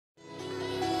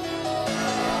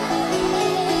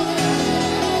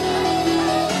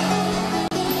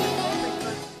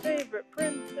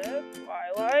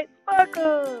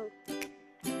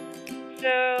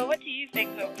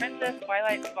Princess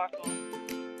Twilight Sparkle.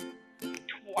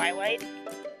 Twilight?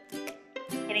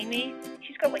 Kidding me?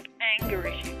 She's got like anger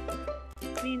issues.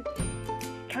 I mean,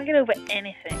 can't get over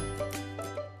anything.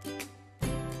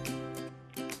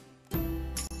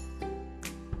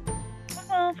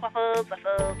 Waffles, waffles, waffles,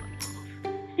 waffles.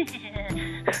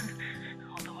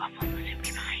 All the waffles are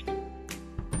simply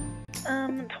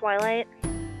mine. Twilight.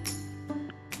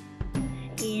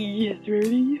 Yes,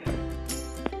 ready?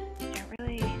 Don't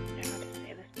really know how to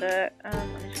say this, but I'm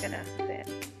just gonna say it.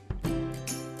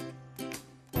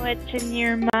 What's in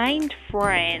your mind,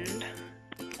 friend?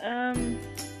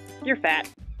 You're fat.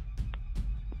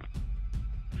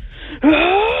 I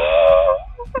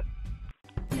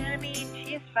mean,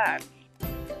 she is fat.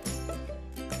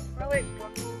 Twilight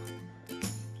Sparkle.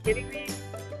 Kidding me?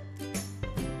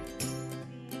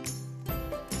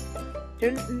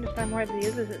 Don't understand why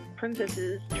the other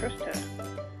princesses trust her.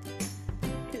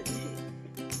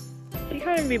 She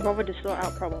can't even be bothered to sort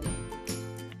out problems.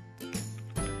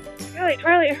 Twilight,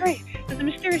 hurry! There's a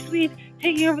mysterious weed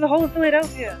taking over the whole of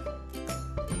Philadelphia.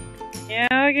 Yeah,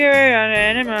 I'll get right on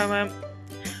it in a moment.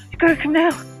 You gotta come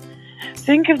now.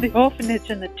 Think of the orphanage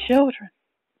and the children.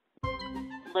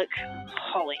 Look,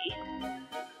 Holly.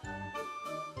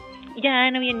 Yeah, I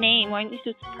know your name. Why aren't you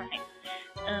so surprised?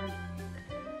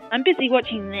 I'm busy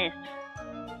watching this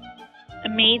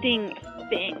amazing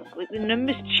thing. Like, the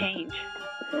numbers change.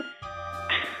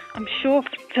 I'm sure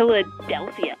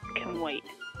Philadelphia can wait.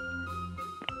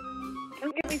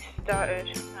 Don't get me started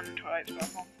on Twilight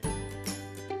Sparkle.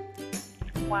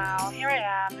 Wow, here I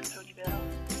am in Ponyville.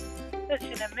 Such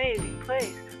an amazing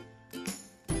place.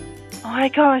 Oh my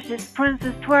gosh, it's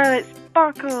Princess Twilight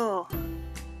Sparkle!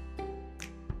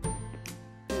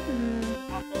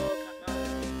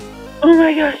 Oh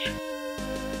my gosh!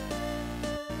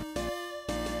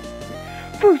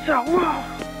 Boots are whoa!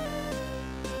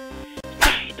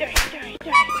 Die!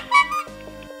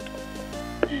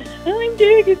 All I'm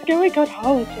doing is going on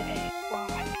holiday.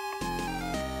 Why?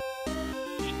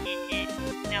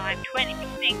 Now I'm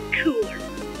 20% cooler.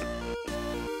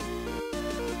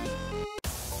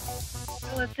 I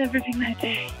lost everything that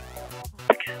day.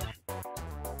 Because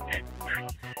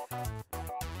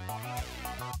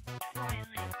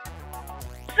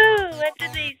so, what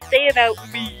did they say about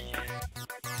me?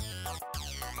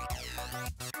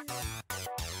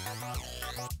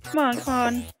 Come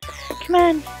on.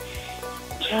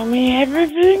 Tell me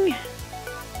everything.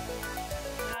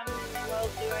 Well,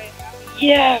 do I have to?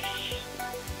 Yes.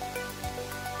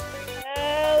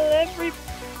 Well, every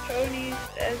pony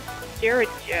says you're a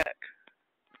jerk.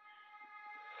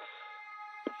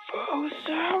 Oh,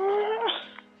 sour.